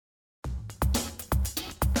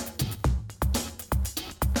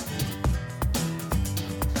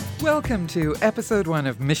Welcome to Episode 1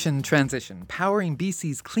 of Mission Transition, powering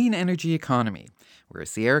BC's clean energy economy. We're a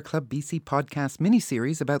Sierra Club BC podcast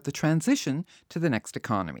mini-series about the transition to the next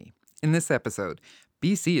economy. In this episode,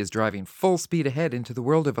 BC is driving full speed ahead into the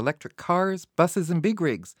world of electric cars, buses, and big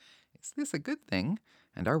rigs. Is this a good thing?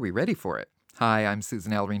 And are we ready for it? Hi, I'm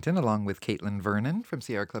Susan Elrington, along with Caitlin Vernon from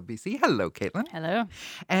Sierra Club BC. Hello, Caitlin. Hello.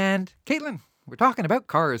 And Caitlin, we're talking about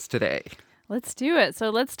cars today. Let's do it. So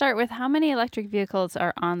let's start with how many electric vehicles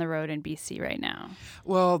are on the road in BC right now?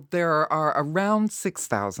 Well, there are around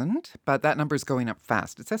 6,000, but that number is going up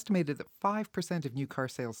fast. It's estimated that 5% of new car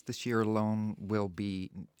sales this year alone will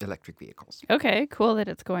be electric vehicles. Okay, cool that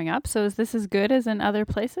it's going up. So is this as good as in other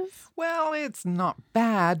places? Well, it's not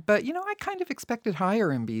bad, but I kind of expected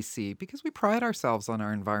higher in BC because we pride ourselves on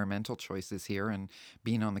our environmental choices here and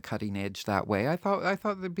being on the cutting edge that way. I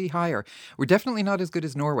thought it'd be higher. We're definitely not as good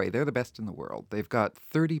as Norway. They're the best in the world. They've got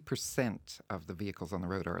 30% of the vehicles on the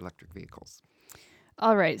road are electric vehicles.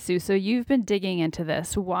 All right, Sue. So you've been digging into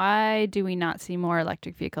this. Why do we not see more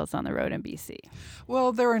electric vehicles on the road in BC?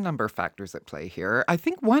 Well, there are a number of factors at play here. I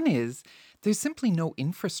think one is there's simply no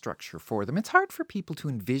infrastructure for them. It's hard for people to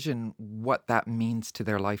envision what that means to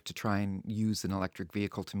their life to try and use an electric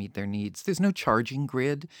vehicle to meet their needs. There's no charging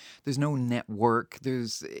grid. There's no network.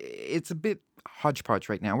 It's a bit hodgepodge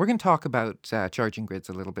right now. We're going to talk about charging grids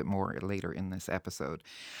a little bit more later in this episode.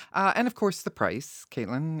 And of course, the price.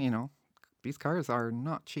 Caitlin, these cars are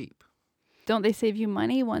not cheap. Don't they save you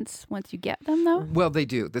money once you get them, though? Well, they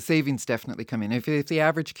do. The savings definitely come in. If the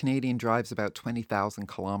average Canadian drives about 20,000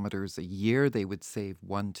 kilometers a year, they would save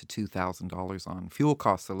 $1,000 to $2,000 on fuel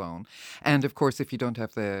costs alone. And of course, if you don't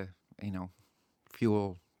have the,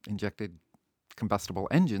 fuel-injected combustible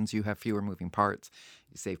engines, you have fewer moving parts.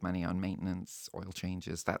 You save money on maintenance, oil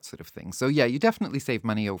changes, that sort of thing. So yeah, you definitely save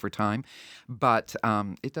money over time, but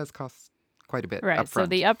it does cost quite a bit right. upfront. So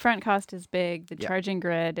the upfront cost is big. The charging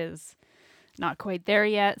grid is not quite there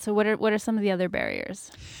yet. So what are some of the other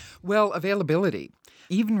barriers? Well, availability.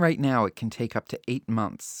 Even right now, it can take up to 8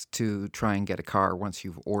 months to try and get a car once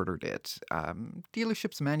you've ordered it.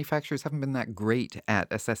 Dealerships and manufacturers haven't been that great at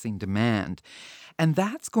assessing demand. And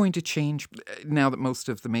that's going to change now that most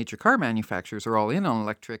of the major car manufacturers are all in on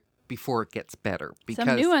electric before it gets better. Because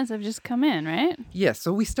some new ones have just come in, right? Yes,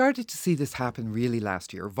 so we started to see this happen really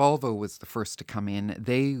last year. Volvo was the first to come in.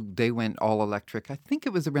 They went all electric. I think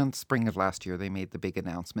it was around spring of last year they made the big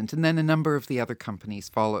announcement. And then a number of the other companies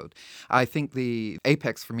followed. I think the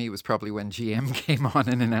apex for me was probably when GM came on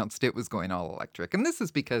and announced it was going all electric. And this is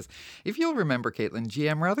because, if you'll remember, Caitlin,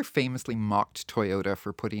 GM rather famously mocked Toyota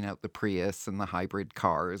for putting out the Prius and the hybrid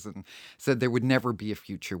cars and said there would never be a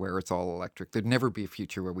future where it's all electric. There'd never be a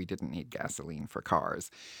future where we didn't need gasoline for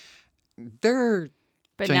cars. But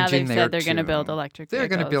now they've said they're going to build electric vehicles.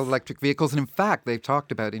 They're going to build electric vehicles. And in fact, they've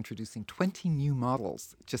talked about introducing 20 new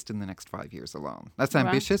models just in the next 5 years alone. That's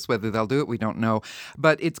ambitious. Wow. Whether they'll do it, we don't know.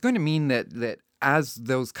 But it's going to mean that as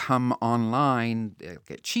those come online, they'll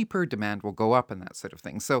get cheaper, demand will go up and that sort of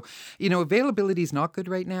thing. So, availability is not good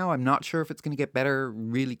right now. I'm not sure if it's going to get better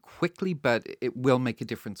really quickly, but it will make a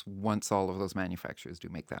difference once all of those manufacturers do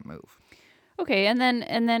make that move. Okay, and then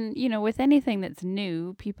with anything that's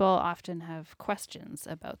new, people often have questions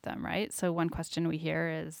about them, right? So one question we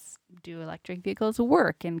hear is, do electric vehicles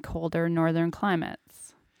work in colder northern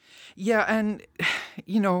climates? Yeah, and,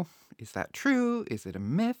 is that true? Is it a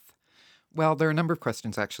myth? Well, there are a number of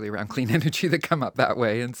questions actually around clean energy that come up that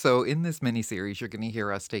way. And so in this mini-series, you're going to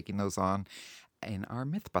hear us taking those on in our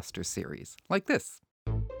Mythbusters series, like this.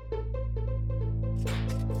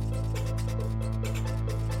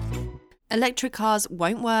 Electric cars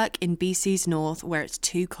won't work in BC's north where it's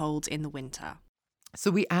too cold in the winter. So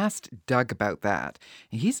we asked Doug about that.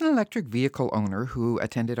 He's an electric vehicle owner who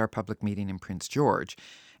attended our public meeting in Prince George.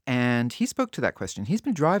 And he spoke to that question. He's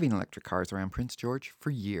been driving electric cars around Prince George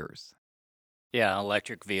for years. Yeah,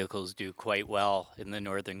 electric vehicles do quite well in the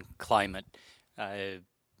northern climate.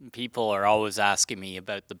 People are always asking me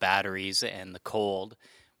about the batteries and the cold.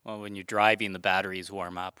 Well, when you're driving, the batteries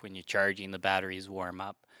warm up. When you're charging, the batteries warm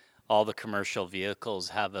up. All the commercial vehicles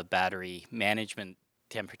have a battery management,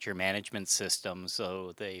 temperature management system,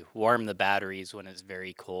 so they warm the batteries when it's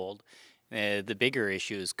very cold. The bigger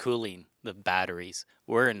issue is cooling the batteries.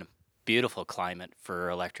 We're in a beautiful climate for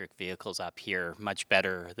electric vehicles up here, much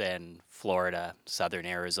better than Florida, southern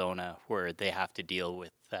Arizona, where they have to deal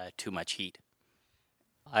with too much heat.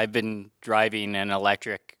 I've been driving an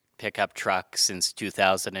electric pickup truck since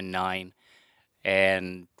 2009,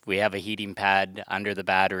 and we have a heating pad under the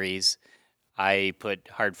batteries. I put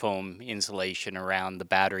hard foam insulation around the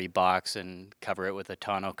battery box and cover it with a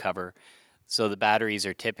tonneau cover So the batteries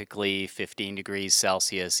are typically 15 degrees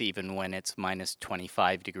Celsius, even when it's minus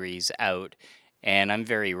 25 degrees out. And I'm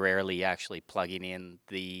very rarely actually plugging in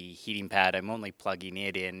the heating pad. I'm only plugging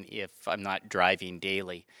it in if I'm not driving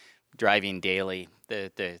daily. Driving daily,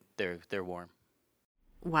 they're warm.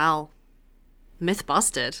 Wow. Myth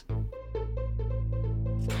busted.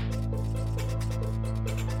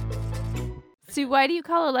 So why do you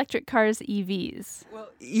call electric cars EVs? Well,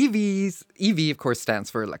 EV, of course, stands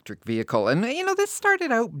for electric vehicle. And, this started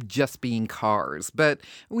out just being cars. But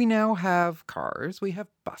we now have cars, we have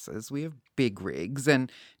buses, we have big rigs, and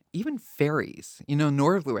even ferries.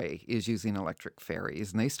 Norway is using electric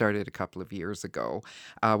ferries, and they started a couple of years ago.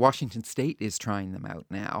 Washington State is trying them out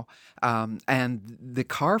now. And the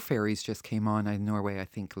car ferries just came on in Norway, I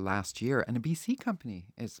think, last year. And a BC company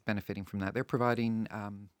is benefiting from that. They're providing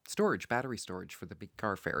battery storage for the big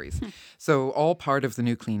car ferries. So all part of the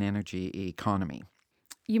new clean energy economy.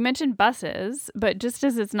 You mentioned buses, but just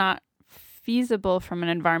as it's not feasible from an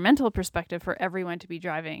environmental perspective for everyone to be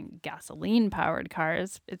driving gasoline-powered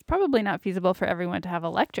cars, it's probably not feasible for everyone to have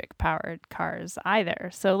electric-powered cars either.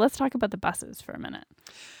 So let's talk about the buses for a minute.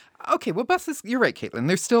 Okay, well, buses, you're right, Caitlin.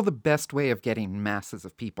 They're still the best way of getting masses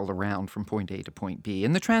of people around from point A to point B.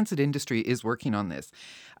 And the transit industry is working on this.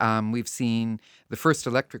 We've seen the first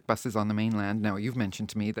electric buses on the mainland. Now, you've mentioned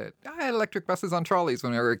to me that I had electric buses on trolleys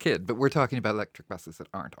when I was a kid, but we're talking about electric buses that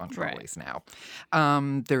aren't on trolleys now.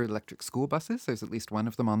 There are electric school buses. There's at least one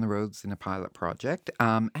of them on the roads in a pilot project.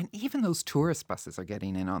 And even those tourist buses are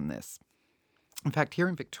getting in on this. In fact, here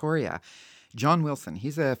in Victoria, John Wilson,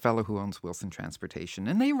 he's a fellow who owns Wilson Transportation,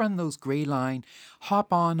 and they run those Grey Line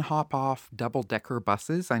hop on, hop off double-decker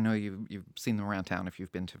buses. I know you've seen them around town if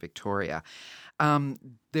you've been to Victoria.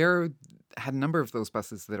 There had a number of those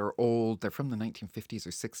buses that are old. They're from the 1950s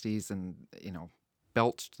or 60s and,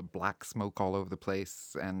 belched the black smoke all over the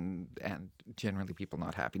place and generally people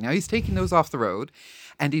not happy. Now he's taking those off the road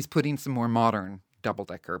and he's putting some more modern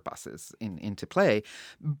double-decker buses into play.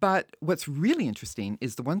 But what's really interesting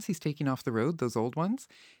is the ones he's taking off the road, those old ones,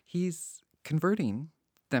 he's converting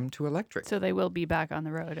them to electric. So they will be back on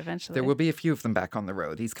the road eventually. There will be a few of them back on the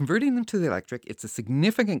road. He's converting them to the electric. It's a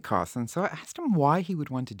significant cost. And so I asked him why he would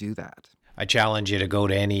want to do that. I challenge you to go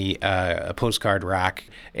to any a postcard rack,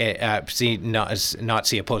 not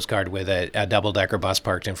see a postcard with a double-decker bus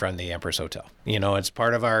parked in front of the Empress Hotel. It's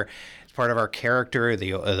part of our character,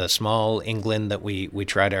 the small England that we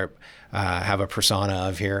try to have a persona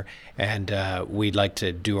of here, and we'd like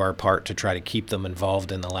to do our part to try to keep them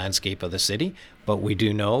involved in the landscape of the city. But we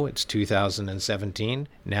do know it's 2017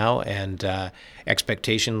 now, and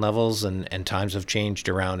expectation levels and times have changed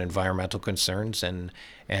around environmental concerns, and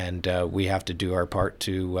we have to do our part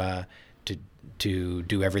to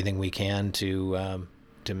do everything we can to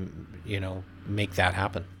make that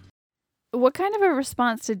happen. What kind of a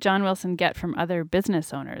response did John Wilson get from other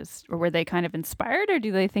business owners? Or were they kind of inspired, or do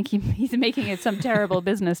they think he's making some terrible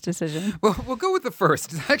business decision? Well, we'll go with the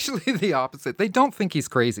first. It's actually the opposite. They don't think he's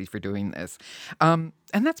crazy for doing this. And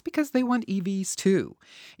that's because they want EVs too.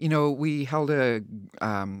 We held a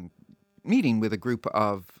meeting with a group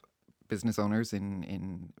of business owners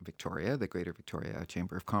in Victoria. The Greater Victoria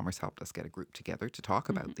Chamber of Commerce helped us get a group together to talk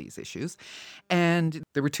about these issues. And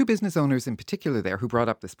there were two business owners in particular there who brought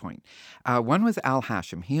up this point. One was Al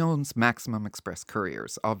Hashim. He owns Maximum Express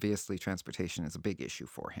Couriers. Obviously, transportation is a big issue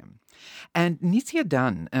for him. And Nisia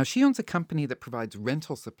Dunn, now she owns a company that provides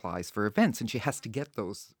rental supplies for events, and she has to get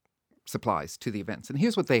those supplies to the events. And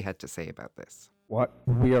here's what they had to say about this. What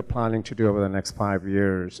we are planning to do over the next 5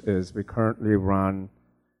 years is we currently run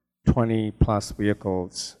 20 plus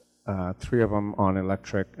vehicles, 3 of them on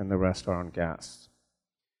electric and the rest are on gas.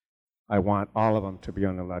 I want all of them to be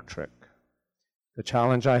on electric. The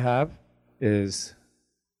challenge I have is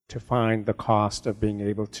to find the cost of being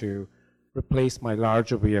able to replace my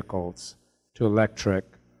larger vehicles to electric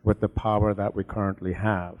with the power that we currently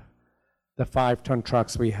have. The 5-ton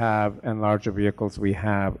trucks we have and larger vehicles we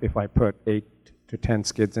have, if I put 8 to 10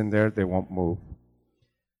 skids in there, they won't move.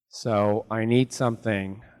 So I need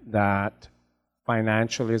something that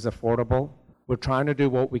financially is affordable. We're trying to do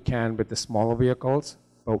what we can with the smaller vehicles,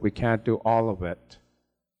 but we can't do all of it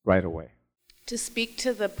right away. To speak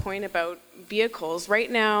to the point about vehicles, right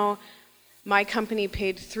now my company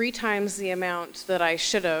paid 3 times the amount that I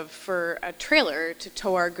should have for a trailer to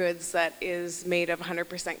tow our goods that is made of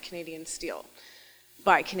 100% Canadian steel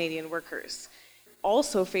by Canadian workers.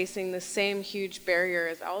 Also facing the same huge barrier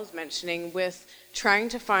as Al was mentioning with trying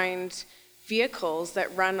to find vehicles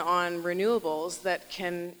that run on renewables that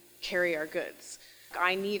can carry our goods.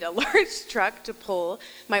 I need a large truck to pull.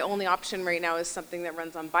 My only option right now is something that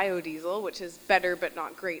runs on biodiesel, which is better but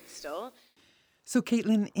not great still. So,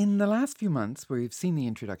 Caitlin, in the last few months, we've seen the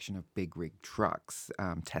introduction of big rig trucks.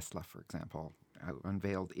 Tesla, for example,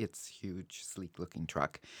 unveiled its huge, sleek-looking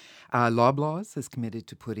truck. Loblaws is committed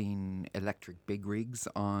to putting electric big rigs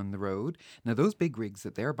on the road. Now, those big rigs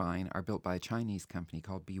that they're buying are built by a Chinese company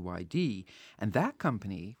called BYD, and that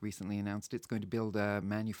company recently announced it's going to build a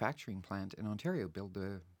manufacturing plant in Ontario, build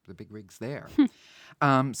the big rigs there.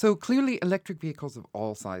 So clearly electric vehicles of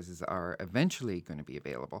all sizes are eventually going to be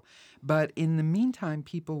available. But in the meantime,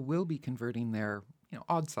 people will be converting their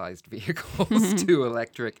odd-sized vehicles to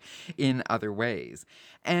electric in other ways.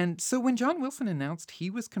 And so when John Wilson announced he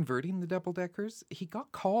was converting the double-deckers, he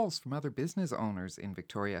got calls from other business owners in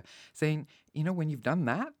Victoria saying, when you've done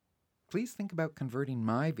that, please think about converting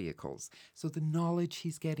my vehicles. So the knowledge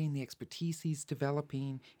he's getting, the expertise he's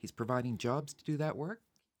developing, he's providing jobs to do that work.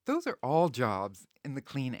 Those are all jobs in the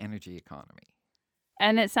clean energy economy.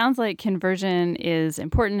 And it sounds like conversion is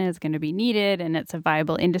important, is going to be needed, and it's a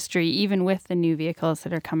viable industry, even with the new vehicles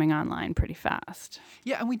that are coming online pretty fast.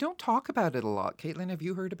 Yeah, and we don't talk about it a lot. Caitlin, have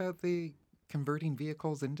you heard about the converting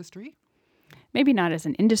vehicles industry? Maybe not as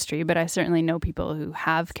an industry, but I certainly know people who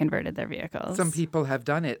have converted their vehicles. Some people have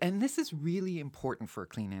done it. And this is really important for a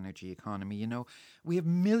clean energy economy. We have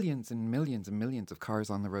millions and millions and millions of cars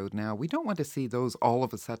on the road now. We don't want to see those all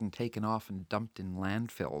of a sudden taken off and dumped in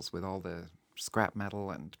landfills with all the scrap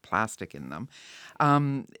metal and plastic in them.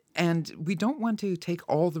 And we don't want to take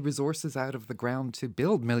all the resources out of the ground to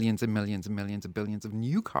build millions and millions and millions of billions of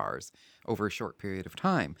new cars over a short period of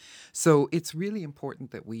time. So it's really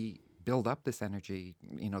important that we build up this energy,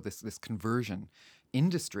 this conversion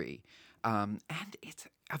industry. And it's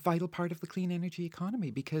a vital part of the clean energy economy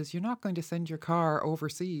because you're not going to send your car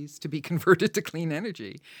overseas to be converted to clean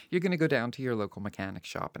energy. You're going to go down to your local mechanic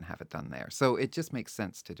shop and have it done there. So it just makes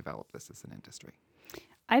sense to develop this as an industry.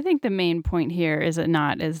 I think the main point here is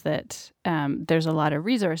that there's a lot of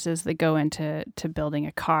resources that go into building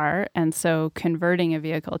a car. And so converting a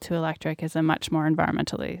vehicle to electric is a much more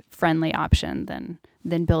environmentally friendly option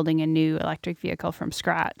than building a new electric vehicle from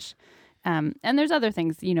scratch. And there's other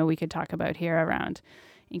things, we could talk about here around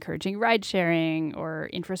encouraging ride sharing or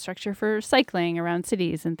infrastructure for cycling around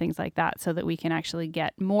cities and things like that so that we can actually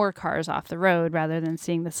get more cars off the road rather than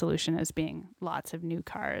seeing the solution as being lots of new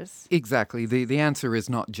cars. Exactly. The answer is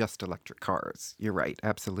not just electric cars. You're right.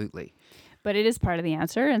 Absolutely. But it is part of the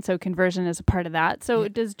answer, and so conversion is a part of that. So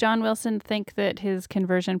does John Wilson think that his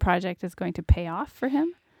conversion project is going to pay off for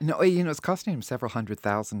him? No, it's costing him several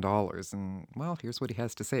 $100,000, and well, here's what he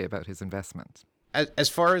has to say about his investment. As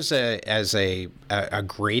far as a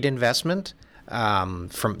great investment,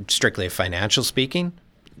 from strictly a financial speaking,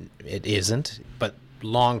 it isn't. But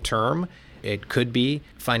long term, it could be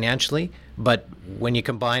financially. But when you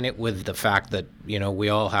combine it with the fact that we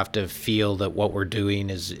all have to feel that what we're doing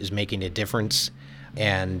is making a difference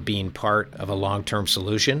and being part of a long term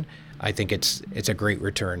solution, I think it's a great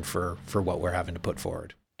return for what we're having to put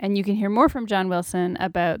forward. And you can hear more from John Wilson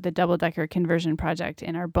about the double-decker conversion project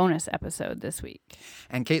in our bonus episode this week.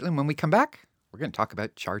 And Caitlin, when we come back, we're going to talk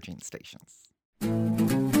about charging stations.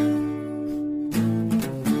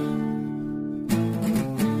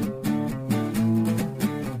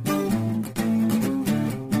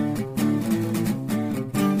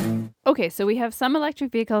 Okay, so we have some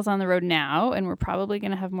electric vehicles on the road now, and we're probably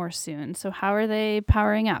going to have more soon. So how are they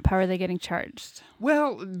powering up? How are they getting charged?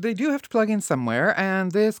 Well, they do have to plug in somewhere,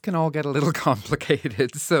 and this can all get a little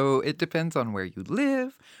complicated. So it depends on where you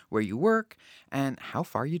live, where you work, and how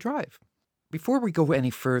far you drive. Before we go any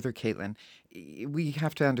further, Caitlin, we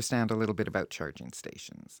have to understand a little bit about charging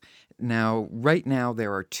stations. Now, right now,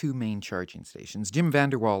 there are two main charging stations. Jim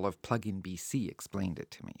Vanderwall of Plug-in BC explained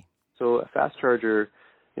it to me. So a fast charger,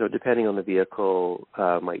 depending on the vehicle,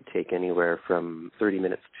 might take anywhere from 30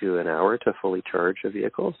 minutes to an hour to fully charge a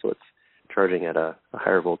vehicle. So it's charging at a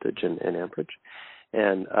higher voltage and amperage.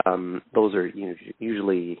 And those are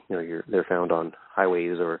usually, they're found on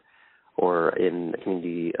highways or in the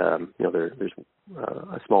community. There's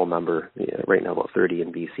a small number right now, about 30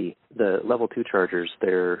 in BC. The level 2 chargers,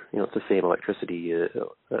 they're, it's the same electricity,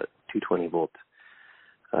 220 volt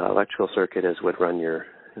electrical circuit as would run your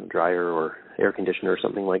dryer or air conditioner or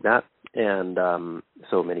something like that. And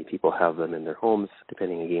so many people have them in their homes.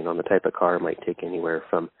 Depending again on the type of car, it might take anywhere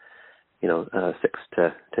from 6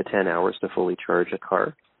 to 10 hours to fully charge a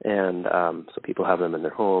car. And so people have them in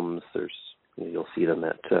their homes. There's you'll see them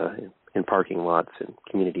at in parking lots and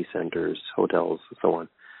community centers, hotels, and so on.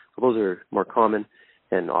 So those are more common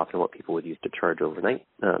and often what people would use to charge overnight.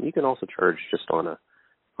 You can also charge just on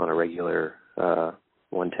a regular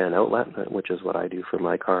 110 outlet, which is what I do for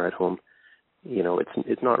my car at home.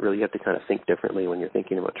 It's not really, you have to kind of think differently when you're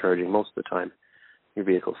thinking about charging. Most of the time, your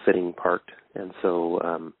vehicle sitting parked. And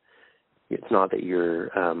so it's not that you're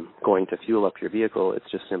going to fuel up your vehicle. It's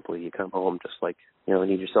just simply you come home, just like, you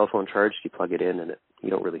need your cell phone charged, you plug it in, and you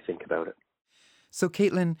don't really think about it. So,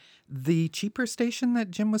 Caitlin, the cheaper station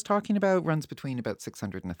that Jim was talking about runs between about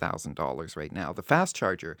 $600 and $1,000 right now. The fast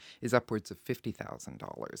charger is upwards of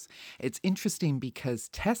 $50,000. It's interesting because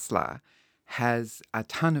Tesla has a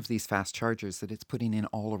ton of these fast chargers that it's putting in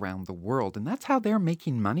all around the world, and that's how they're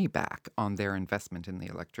making money back on their investment in the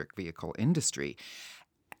electric vehicle industry.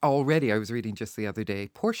 Already, I was reading just the other day,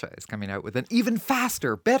 Porsche is coming out with an even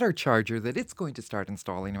faster, better charger that it's going to start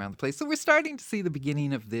installing around the place. So we're starting to see the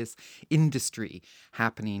beginning of this industry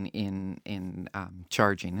happening in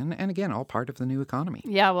charging. And again, all part of the new economy.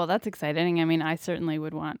 Yeah, well, that's exciting. I mean, I certainly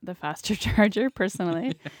would want the faster charger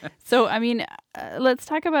personally. Yes. So, I mean, let's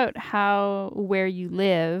talk about how where you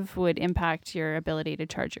live would impact your ability to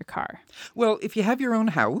charge your car. Well, if you have your own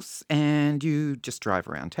house and you just drive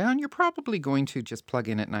around town, you're probably going to just plug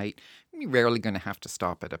in at night. You're rarely going to have to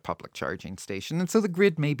stop at a public charging station, and so the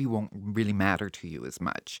grid maybe won't really matter to you as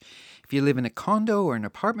much. If you live in a condo or an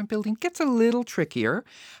apartment building, it gets a little trickier.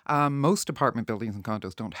 Most apartment buildings and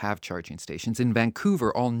condos don't have charging stations. In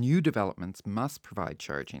Vancouver, all new developments must provide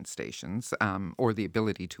charging stations or the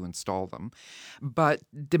ability to install them. But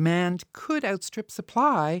demand could outstrip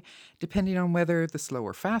supply depending on whether the slow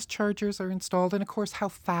or fast chargers are installed and, of course, how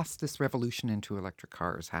fast this revolution into electric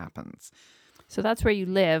cars happens. So that's where you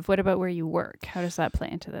live. What about where you work? How does that play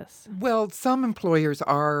into this? Well, some employers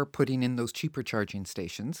are putting in those cheaper charging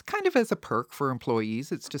stations, kind of as a perk for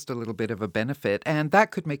employees. It's just a little bit of a benefit. And that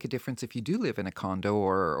could make a difference if you do live in a condo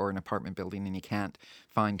or an apartment building and you can't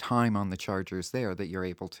find time on the chargers there that you're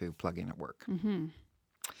able to plug in at work.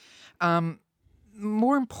 Mm-hmm.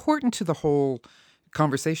 More important to the whole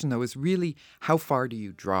conversation, though, is really how far do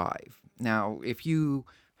you drive? Now, if you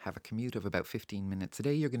have a commute of about 15 minutes a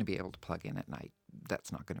day, you're going to be able to plug in at night.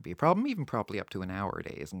 That's not going to be a problem. Even probably up to an hour a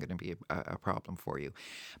day isn't going to be a problem for you.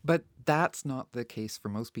 But that's not the case for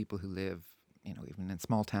most people who live, even in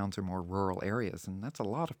small towns or more rural areas. And that's a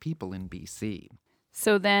lot of people in BC.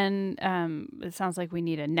 So then it sounds like we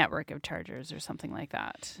need a network of chargers or something like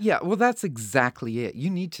that. Yeah, well, that's exactly it. You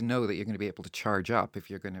need to know that you're going to be able to charge up if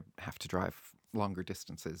you're going to have to drive longer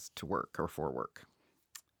distances to work or for work.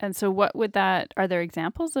 And so are there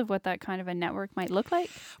examples of what that kind of a network might look like?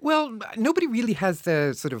 Well, nobody really has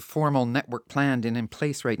the sort of formal network planned and in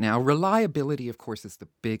place right now. Reliability, of course, is the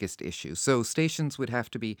biggest issue. So stations would have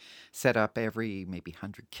to be set up every maybe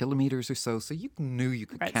 100 kilometers or so. So you knew you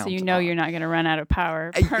could count. So you're not going to run out of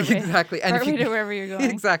power. Exactly. And partway to wherever you're going.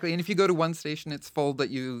 Exactly. And if you go to one station, it's full, that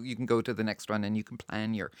you can go to the next one and you can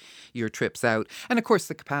plan your trips out. And of course,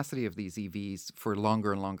 the capacity of these EVs for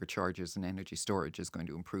longer and longer charges and energy storage is going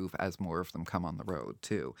to improve as more of them come on the road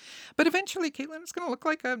too. But eventually, Caitlin, it's going to look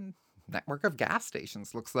like a network of gas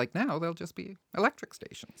stations looks like now. They'll just be electric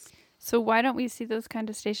stations. So why don't we see those kind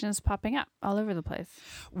of stations popping up all over the place?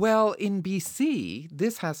 Well, in BC,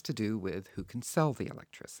 this has to do with who can sell the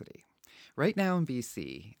electricity. Right now in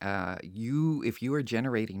BC, if you are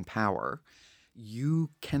generating power,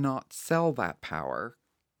 you cannot sell that power.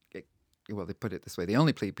 Well, they put it this way. The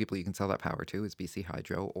only people you can sell that power to is BC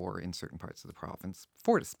Hydro or, in certain parts of the province,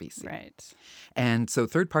 FortisBC. Right. And so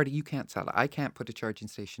third party, you can't sell it. I can't put a charging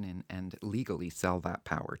station in and legally sell that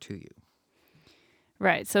power to you.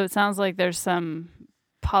 Right. So it sounds like there's some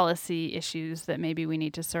policy issues that maybe we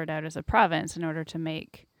need to sort out as a province in order to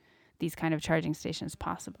make these kind of charging stations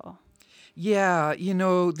possible. Yeah,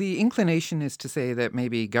 the inclination is to say that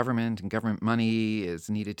maybe government and government money is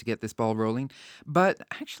needed to get this ball rolling. But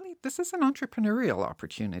actually, this is an entrepreneurial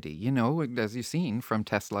opportunity, as you've seen from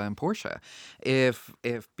Tesla and Porsche. If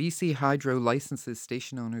BC Hydro licenses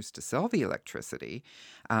station owners to sell the electricity,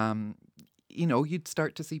 you'd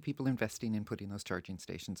start to see people investing in putting those charging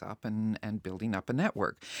stations up and building up a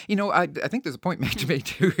network. I think there's a point made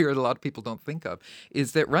too here that a lot of people don't think of,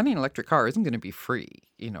 is that running an electric car isn't going to be free.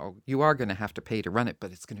 You are going to have to pay to run it,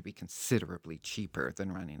 but it's going to be considerably cheaper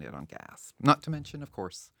than running it on gas. Not to mention, of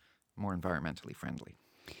course, more environmentally friendly.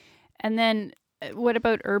 And then what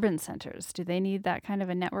about urban centers? Do they need that kind of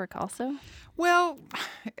a network also? Well,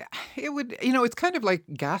 it would, it's kind of like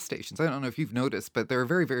gas stations. I don't know if you've noticed, but there are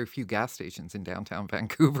very, very few gas stations in downtown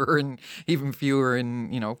Vancouver and even fewer in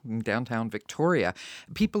downtown Victoria.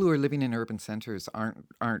 People who are living in urban centers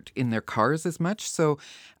aren't in their cars as much. So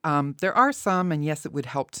there are some, and yes, it would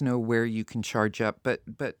help to know where you can charge up. But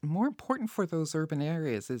more important for those urban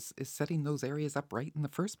areas is setting those areas up right in the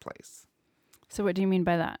first place. So what do you mean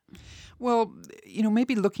by that? Well,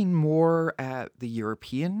 maybe looking more at the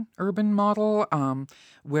European urban model,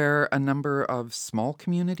 where a number of small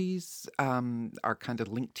communities are kind of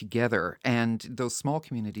linked together, and those small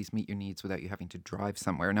communities meet your needs without you having to drive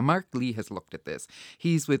somewhere. Now, Mark Lee has looked at this.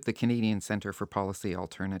 He's with the Canadian Centre for Policy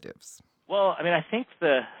Alternatives. Well, I mean, I think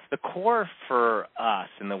the core for us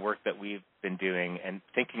in the work that we've been doing and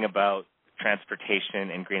thinking about transportation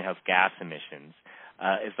and greenhouse gas emissions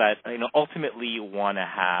is that ultimately you want to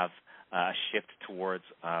have a shift towards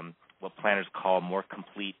what planners call more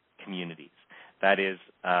complete communities. That is,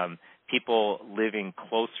 people living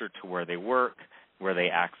closer to where they work, where they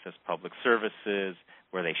access public services,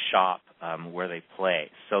 where they shop, where they play,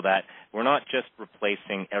 so that we're not just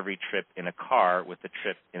replacing every trip in a car with a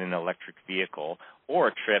trip in an electric vehicle or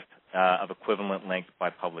a trip of equivalent length by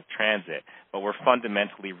public transit, but we're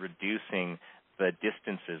fundamentally reducing the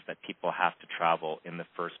distances that people have to travel in the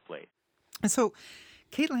first place. And so,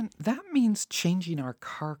 Caitlin, that means changing our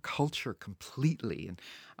car culture completely, and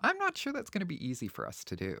I'm not sure that's going to be easy for us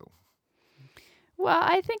to do. Well,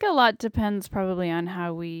 I think a lot depends probably on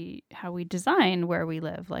how we design where we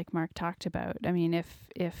live, like Mark talked about. I mean,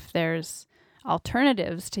 if there's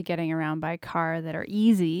alternatives to getting around by car that are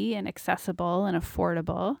easy and accessible and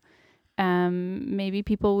affordable, maybe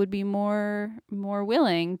people would be more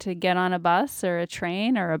willing to get on a bus or a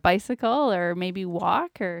train or a bicycle or maybe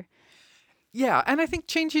walk or... Yeah, and I think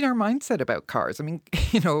changing our mindset about cars. I mean,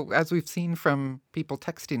 as we've seen from people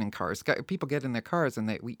texting in cars, people get in their cars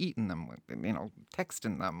and we eat in them, text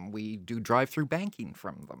in them. We do drive-through banking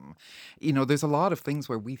from them. There's a lot of things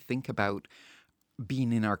where we think about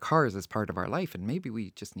being in our cars as part of our life, and maybe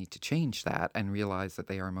we just need to change that and realize that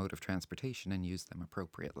they are a mode of transportation and use them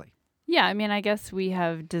appropriately. Yeah, I mean, I guess we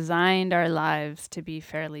have designed our lives to be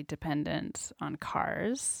fairly dependent on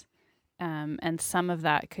cars. And some of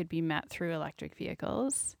that could be met through electric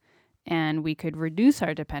vehicles. And we could reduce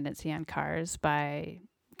our dependency on cars by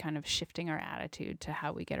kind of shifting our attitude to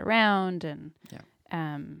how we get around and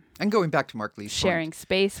and going back to Mark Lee's sharing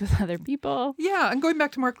space with other people. Yeah, and going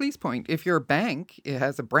back to Mark Lee's point, if your bank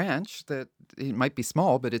has a branch that it might be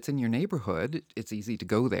small, but it's in your neighborhood, it's easy to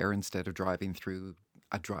go there instead of driving through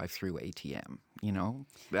a drive-through ATM,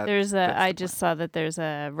 I just saw that there's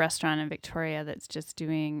a restaurant in Victoria that's just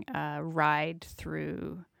doing a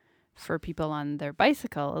ride-through for people on their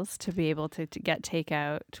bicycles to be able to get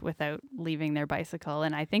takeout without leaving their bicycle.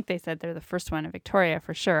 And I think they said they're the first one in Victoria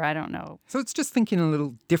for sure. I don't know. So it's just thinking a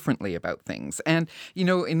little differently about things. And,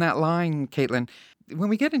 in that line, Caitlin, when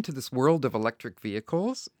we get into this world of electric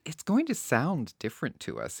vehicles, it's going to sound different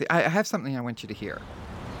to us. I have something I want you to hear.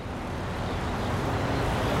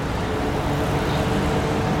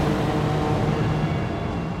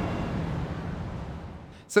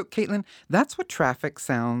 So, Caitlin, that's what traffic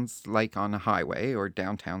sounds like on a highway or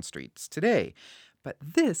downtown streets today. But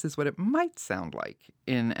this is what it might sound like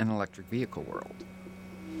in an electric vehicle world.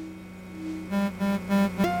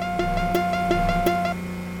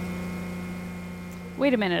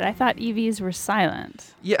 Wait a minute, I thought EVs were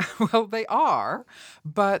silent. Yeah, well, they are,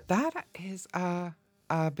 but that is a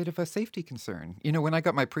bit of a safety concern. When I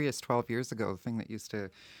got my Prius 12 years ago, the thing that used to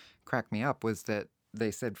crack me up was that they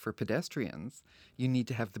said for pedestrians, you need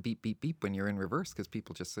to have the beep, beep, beep when you're in reverse because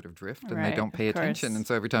people just sort of drift and they don't pay attention. And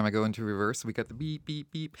so every time I go into reverse, we got the beep, beep,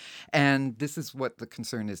 beep. And this is what the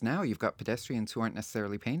concern is now. You've got pedestrians who aren't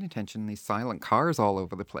necessarily paying attention. These silent cars all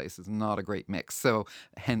over the place is not a great mix. So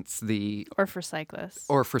hence the... Or for cyclists.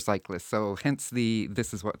 So hence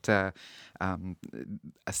this is what a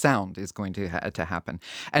sound is going to happen.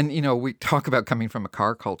 And, we talk about coming from a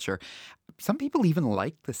car culture. Some people even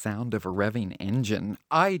like the sound of a revving engine.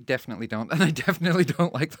 I definitely don't. And I definitely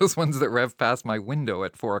don't like those ones that rev past my window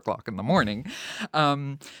at 4 o'clock in the morning.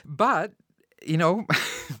 But, to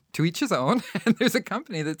each his own. And there's a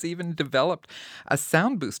company that's even developed a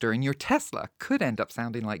sound booster. And your Tesla could end up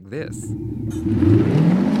sounding like this.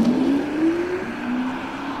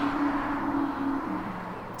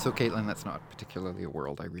 So, Caitlin, that's not particularly a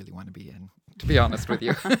world I really want to be in, to be honest with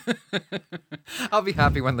you. I'll be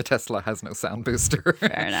happy when the Tesla has no sound booster.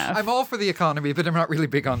 Fair enough. I'm all for the economy, but I'm not really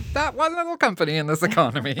big on that one little company in this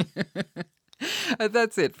economy.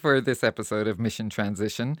 That's it for this episode of Mission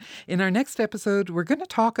Transition. In our next episode, we're going to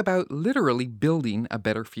talk about literally building a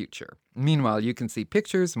better future. Meanwhile, you can see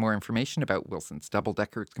pictures, more information about Wilson's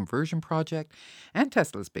double-decker conversion project and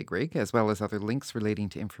Tesla's Big Rig, as well as other links relating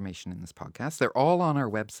to information in this podcast. They're all on our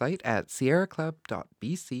website at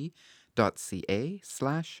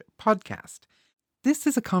sierraclub.bc.ca/podcast. This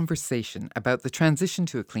is a conversation about the transition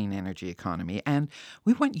to a clean energy economy, and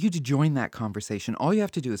we want you to join that conversation. All you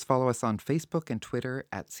have to do is follow us on Facebook and Twitter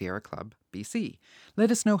at Sierra Club BC.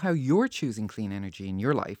 Let us know how you're choosing clean energy in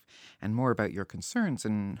your life and more about your concerns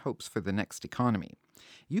and hopes for the next economy.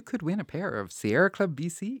 You could win a pair of Sierra Club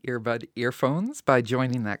BC earbud earphones by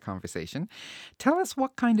joining that conversation. Tell us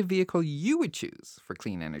what kind of vehicle you would choose for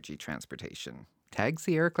clean energy transportation. Tag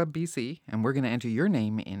Sierra Club BC, and we're going to enter your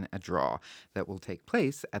name in a draw that will take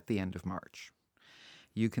place at the end of March.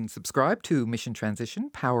 You can subscribe to Mission Transition,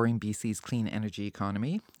 Powering BC's Clean Energy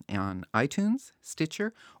Economy on iTunes,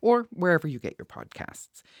 Stitcher, or wherever you get your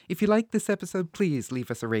podcasts. If you like this episode, please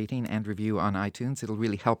leave us a rating and review on iTunes. It'll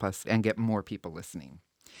really help us and get more people listening.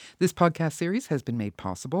 This podcast series has been made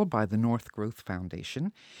possible by the North Growth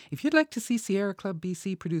Foundation. If you'd like to see Sierra Club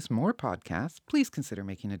BC produce more podcasts, please consider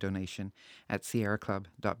making a donation at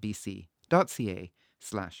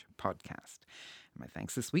sierraclub.bc.ca/podcast. My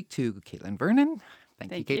thanks this week to Caitlin Vernon.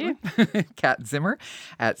 Thank you, Caitlin. Kat Zimmer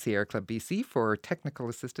at Sierra Club BC for technical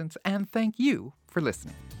assistance, and thank you for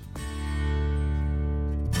listening.